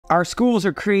Our schools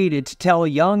are created to tell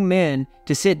young men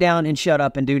to sit down and shut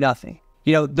up and do nothing.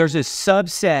 You know, there's a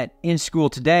subset in school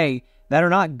today that are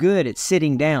not good at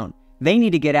sitting down. They need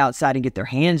to get outside and get their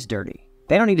hands dirty.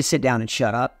 They don't need to sit down and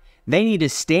shut up. They need to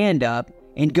stand up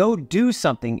and go do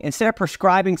something instead of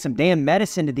prescribing some damn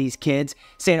medicine to these kids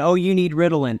saying, oh, you need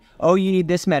Ritalin. Oh, you need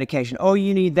this medication. Oh,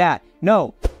 you need that.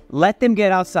 No, let them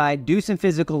get outside, do some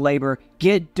physical labor,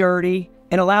 get dirty,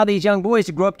 and allow these young boys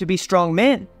to grow up to be strong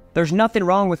men. There's nothing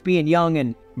wrong with being young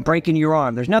and breaking your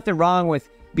arm. There's nothing wrong with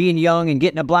being young and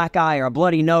getting a black eye or a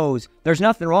bloody nose. There's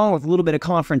nothing wrong with a little bit of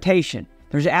confrontation.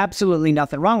 There's absolutely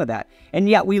nothing wrong with that. And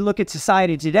yet we look at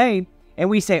society today and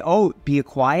we say, oh, be a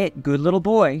quiet, good little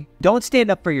boy. Don't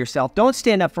stand up for yourself. Don't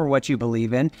stand up for what you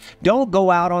believe in. Don't go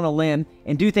out on a limb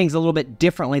and do things a little bit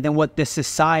differently than what this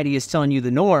society is telling you the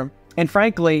norm. And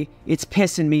frankly, it's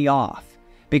pissing me off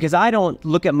because I don't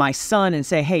look at my son and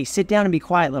say, hey, sit down and be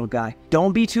quiet, little guy.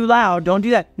 Don't be too loud. Don't do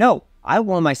that. No, I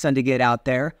want my son to get out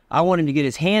there. I want him to get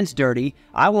his hands dirty.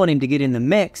 I want him to get in the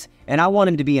mix, and I want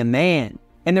him to be a man.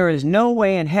 And there is no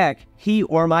way in heck he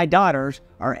or my daughters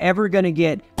are ever going to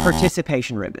get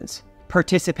participation ribbons.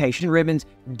 Participation ribbons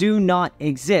do not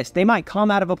exist. They might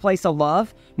come out of a place of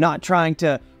love, not trying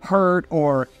to hurt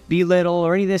or belittle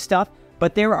or any of this stuff,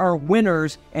 but there are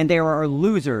winners and there are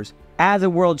losers. As a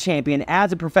world champion,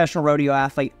 as a professional rodeo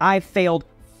athlete, I failed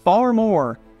far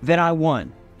more than I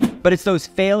won. But it's those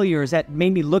failures that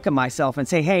made me look at myself and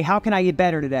say, hey, how can I get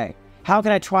better today? How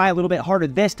can I try a little bit harder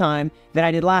this time than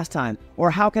I did last time? Or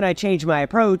how can I change my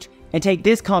approach and take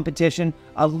this competition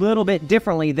a little bit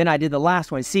differently than I did the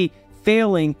last one? See,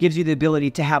 failing gives you the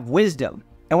ability to have wisdom.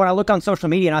 And when I look on social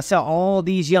media and I saw all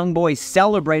these young boys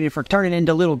celebrated for turning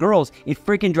into little girls, it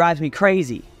freaking drives me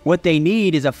crazy. What they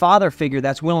need is a father figure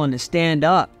that's willing to stand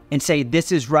up and say, this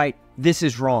is right, this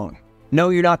is wrong. No,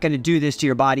 you're not going to do this to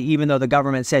your body, even though the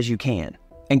government says you can.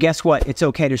 And guess what? It's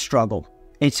okay to struggle.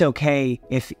 It's okay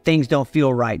if things don't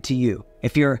feel right to you.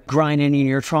 If you're grinding and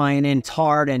you're trying and it's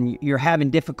hard and you're having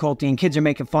difficulty and kids are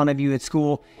making fun of you at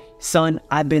school, son,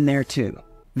 I've been there too.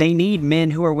 They need men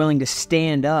who are willing to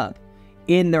stand up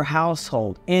in their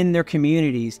household, in their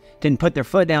communities, to put their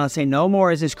foot down and say, no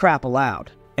more is this crap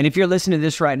allowed. And if you're listening to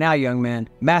this right now, young man,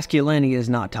 masculinity is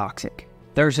not toxic.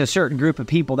 There's a certain group of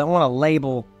people that want to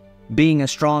label being a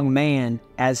strong man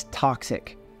as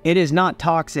toxic. It is not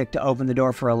toxic to open the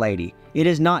door for a lady. It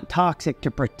is not toxic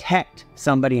to protect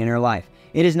somebody in her life.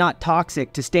 It is not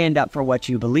toxic to stand up for what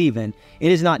you believe in.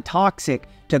 It is not toxic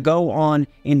to go on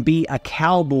and be a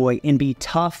cowboy and be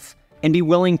tough and be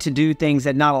willing to do things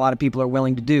that not a lot of people are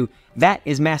willing to do. That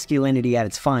is masculinity at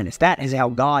its finest. That is how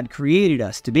God created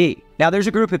us to be. Now, there's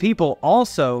a group of people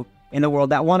also in the world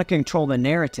that want to control the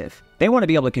narrative. They want to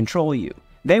be able to control you.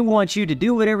 They want you to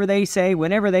do whatever they say,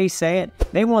 whenever they say it.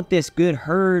 They want this good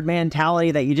herd mentality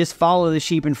that you just follow the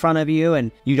sheep in front of you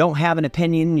and you don't have an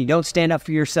opinion, you don't stand up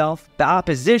for yourself. The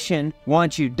opposition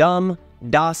wants you dumb,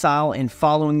 docile, and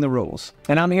following the rules.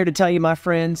 And I'm here to tell you, my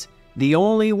friends, the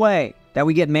only way that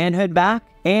we get manhood back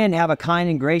and have a kind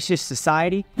and gracious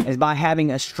society is by having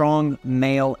a strong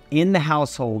male in the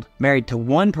household married to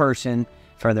one person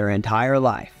for their entire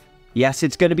life. Yes,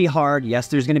 it's going to be hard. Yes,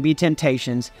 there's going to be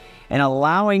temptations. And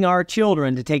allowing our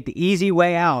children to take the easy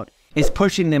way out is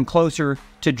pushing them closer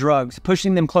to drugs,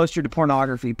 pushing them closer to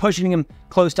pornography, pushing them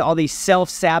close to all these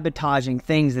self-sabotaging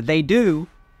things that they do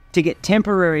to get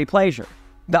temporary pleasure.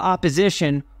 The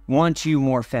opposition wants you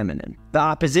more feminine. The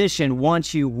opposition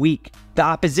wants you weak. The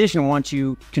opposition wants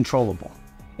you controllable.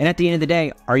 And at the end of the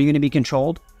day, are you going to be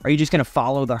controlled? Are you just going to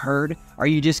follow the herd? Are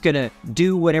you just going to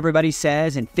do what everybody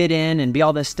says and fit in and be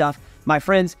all this stuff? My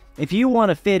friends, if you want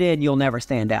to fit in, you'll never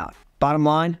stand out. Bottom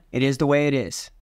line, it is the way it is.